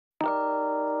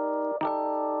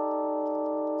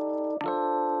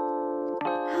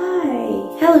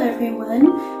Hello everyone,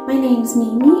 my name's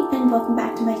Mimi and welcome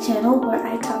back to my channel where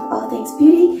I talk all things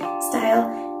beauty,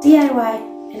 style,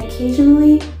 DIY, and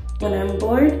occasionally, when I'm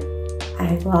bored,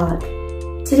 I vlog.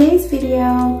 Today's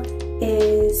video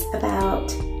is about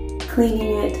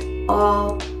cleaning it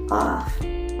all off,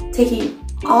 taking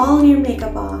all your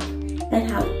makeup off and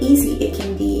how easy it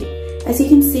can be. As you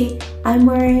can see, I'm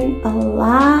wearing a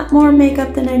lot more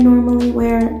makeup than I normally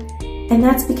wear, and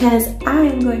that's because I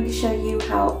am going to show you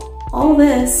how all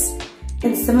this,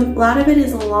 and a lot of it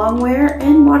is a long wear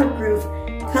and waterproof,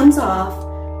 comes off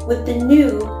with the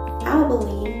new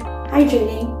Albolene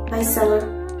Hydrating Miceller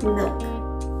Milk.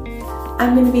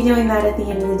 I'm going to be doing that at the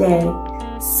end of the day.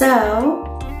 So,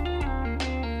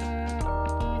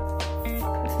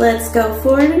 let's go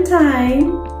forward in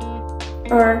time,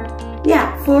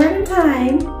 forward in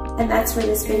time, and that's where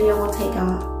this video will pick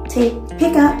up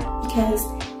because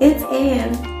it's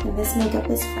AM and this makeup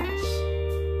is fresh.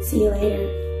 See you later.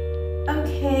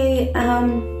 Okay,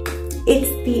 it's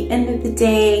the end of the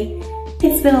day.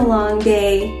 It's been a long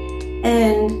day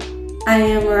and I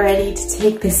am ready to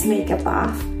take this makeup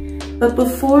off. But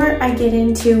before I get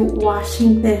into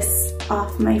washing this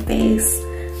off my face,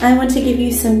 I want to give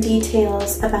you some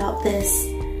details about this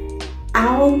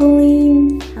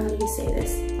Albolene, how do you say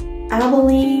this?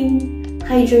 Albolene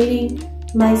Hydrating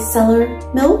Miceller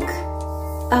Milk.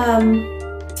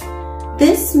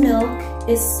 This milk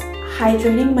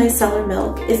Hydrating Miceller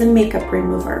Milk is a makeup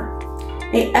remover.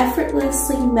 It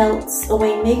effortlessly melts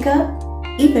away makeup,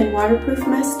 even waterproof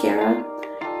mascara.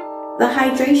 The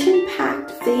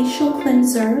hydration-packed facial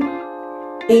cleanser,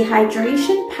 a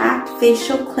hydration-packed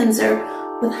facial cleanser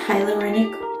with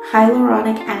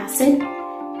hyaluronic acid.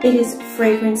 It is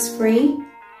fragrance-free,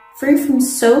 free from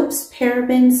soaps,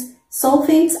 parabens,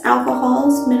 sulfates,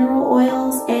 alcohols, mineral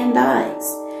oils, and dyes.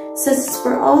 Says it's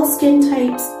for all skin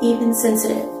types, even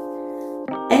sensitive.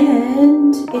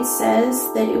 And it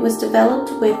says that it was developed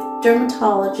with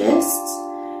dermatologists.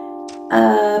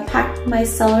 Packed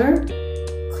micellar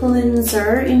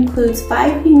cleanser includes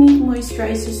 5 unique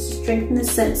moisturizers to strengthen the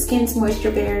skin's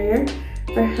moisture barrier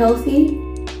for health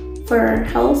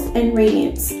and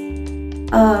radiance.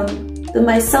 The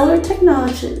micellar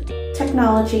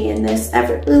technology in this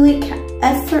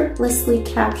effortlessly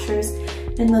captures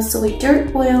and lifts away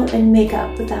dirt, oil, and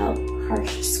makeup without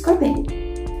harsh scrubbing.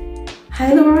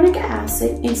 Hyaluronic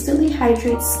acid instantly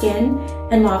hydrates skin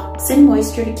and locks in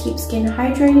moisture to keep skin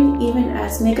hydrated even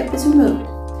as makeup is removed.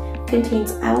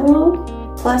 Contains aloe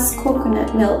plus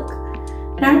coconut milk.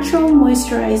 Natural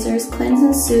moisturizers cleanse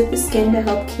and soothe the skin to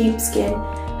help keep skin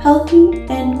healthy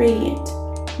and radiant.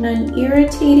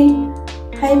 Non-irritating,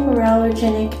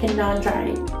 hypoallergenic, and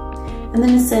non-drying. And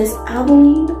then it says,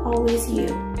 Albolene, always you.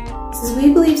 It says,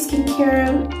 we believe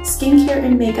skincare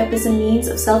and makeup is a means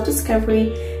of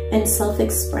self-discovery and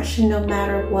self-expression no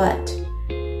matter what.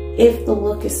 If the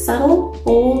look is subtle,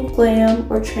 bold, glam,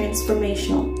 or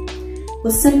transformational.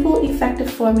 With simple, effective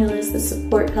formulas that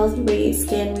support healthy, radiant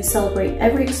skin, we celebrate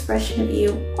every expression of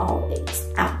you, always.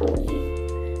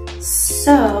 Albolene.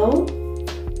 So,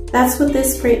 that's what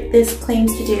this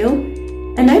claims to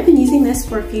do. And I've been using this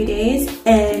for a few days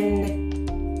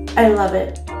and I love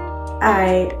it.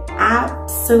 I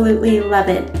absolutely love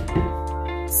it.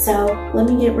 So let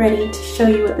me get ready to show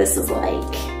you what this is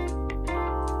like.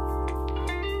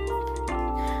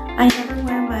 I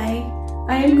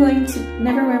am going to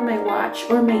never wear my watch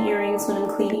or my earrings when I'm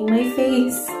cleaning my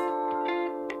face.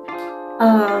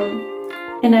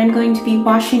 And I'm going to be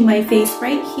washing my face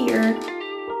right here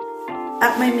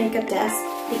at my makeup desk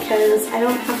because I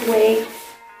don't have a way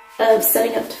of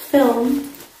setting up to film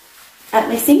at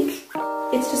my sink.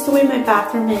 It's just the way my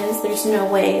bathroom is. There's no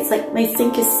way. It's like my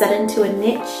sink is set into a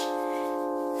niche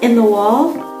in the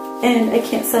wall and I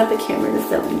can't set up a camera to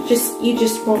film. You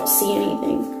just won't see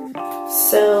anything.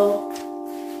 So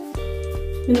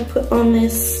I'm gonna put on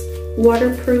this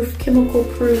waterproof,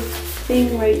 chemical-proof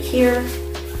thing right here.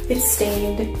 It's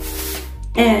stained.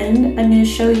 And I'm gonna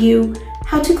show you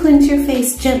how to cleanse your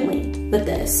face gently with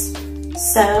this.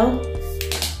 So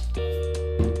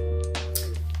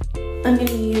I'm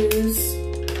gonna use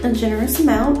a generous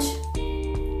amount.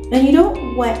 And you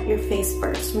don't wet your face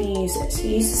first when you use this.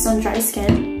 You use this on dry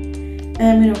skin. And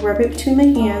I'm gonna rub it between my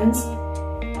hands.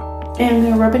 And I'm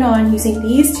gonna rub it on using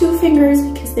these 2 fingers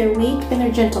because they're weak and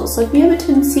they're gentle. So if you have a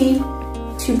tendency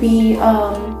to be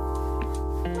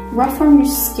rough on your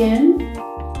skin,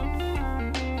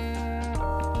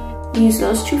 use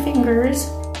those 2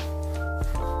 fingers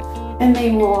and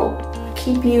they will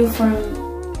keep you from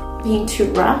being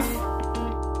too rough.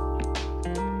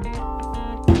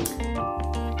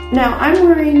 Now I'm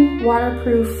wearing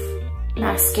waterproof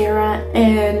mascara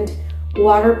and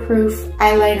waterproof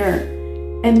eyeliner.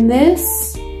 And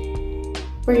this,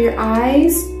 for your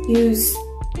eyes, use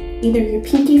either your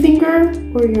pinky finger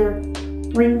or your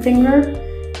ring finger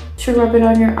to rub it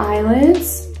on your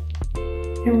eyelids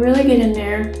and really get in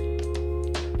there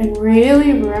and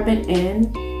really rub it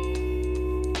in.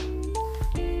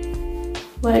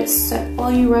 Let it set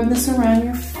while you rub this around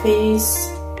your face,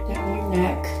 down your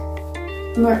neck,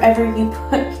 and wherever you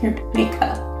put your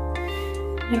makeup.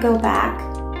 I go back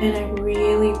and I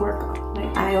really work on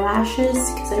my eyelashes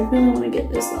because I really want to get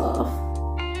this off.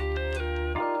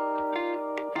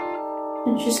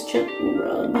 And just gently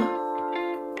rub.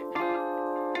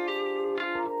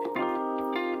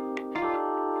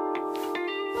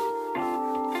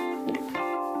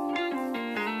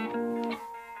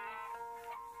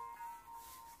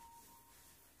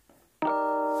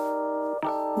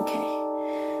 Okay,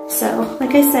 so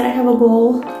like I said, I have a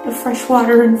bowl of fresh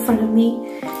water in front of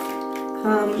me.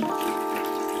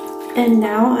 And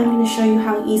now I'm going to show you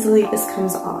how easily this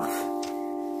comes off.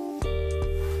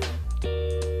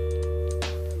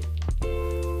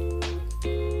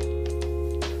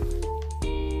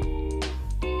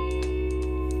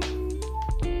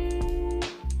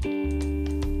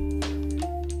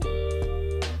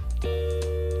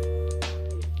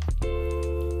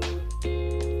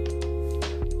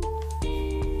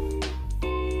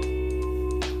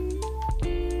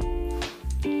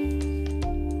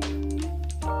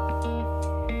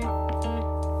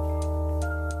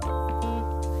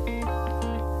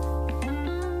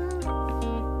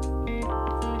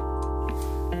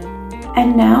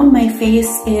 And now my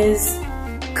face is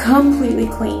completely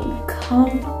clean.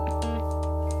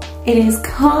 It is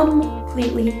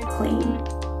completely clean.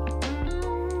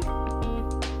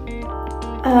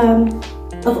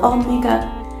 Of all makeup.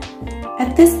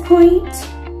 At this point,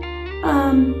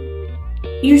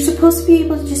 you're supposed to be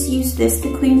able to just use this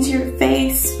to cleanse your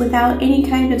face without any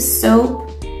kind of soap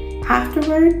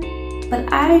afterward.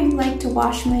 But I like to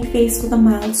wash my face with a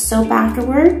mild soap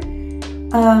afterward.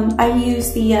 I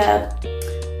use the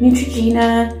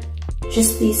Neutrogena,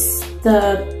 just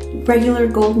the regular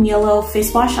golden yellow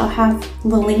face wash. I'll have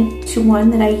the link to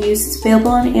one that I use. It's available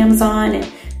on Amazon and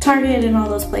Target and all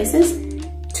those places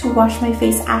to wash my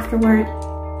face afterward,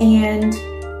 and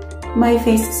my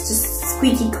face is just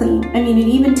squeaky clean. I mean, it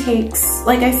even takes,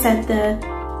 like I said, the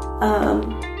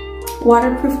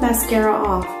waterproof mascara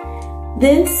off.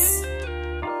 This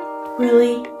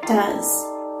really does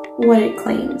what it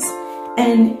claims.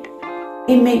 And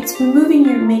it makes removing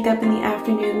your makeup in the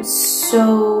afternoon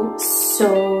so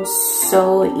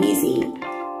easy.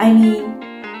 I mean,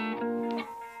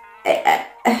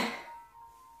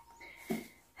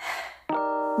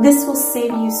 this will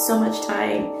save you so much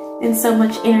time and so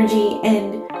much energy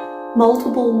and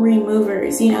multiple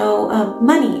removers, you know,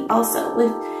 money also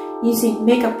with using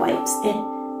makeup wipes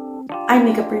and eye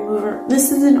makeup remover.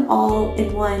 This is an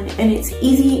all-in-one, and it's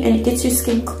easy and it gets your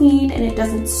skin clean and it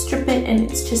doesn't strip it, and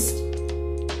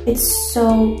it's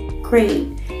so great.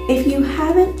 If you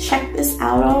haven't checked this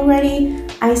out already,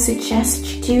 I suggest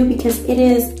you do, because it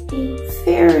is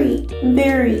a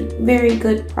very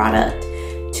good product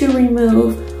to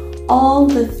remove all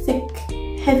the thick,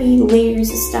 heavy layers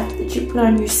of stuff that you put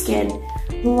on your skin,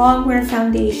 long wear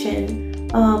foundation,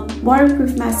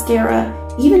 waterproof mascara,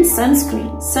 even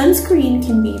sunscreen. Sunscreen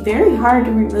can be very hard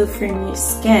to remove from your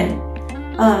skin,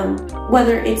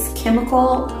 whether it's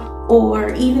chemical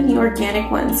or even the organic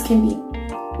ones can be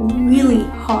really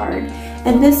hard,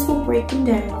 and this will break them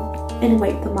down and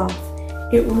wipe them off.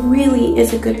 It really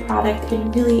is a good product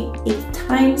and really a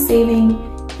time-saving,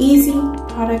 easy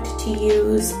product to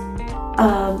use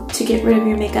to get rid of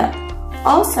your makeup.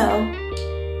 Also,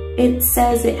 it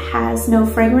says it has no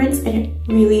fragrance, and it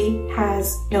really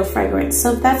has no fragrance.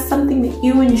 So if that's something that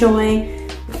you enjoy,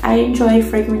 I enjoy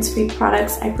fragrance-free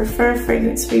products. I prefer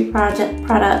fragrance-free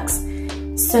products.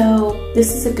 So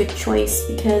this is a good choice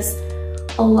because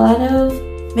a lot of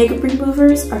makeup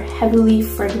removers are heavily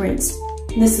fragranced.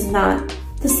 This is not.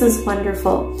 This is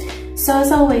wonderful. So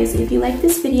as always, if you like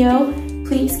this video,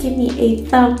 please give me a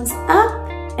thumbs up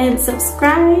and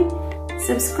subscribe.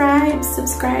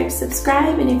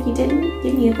 And if you didn't,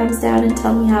 give me a thumbs down and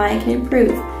tell me how I can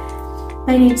improve.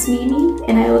 My name's Mimi,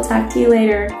 and I will talk to you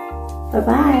later.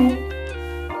 Bye-bye.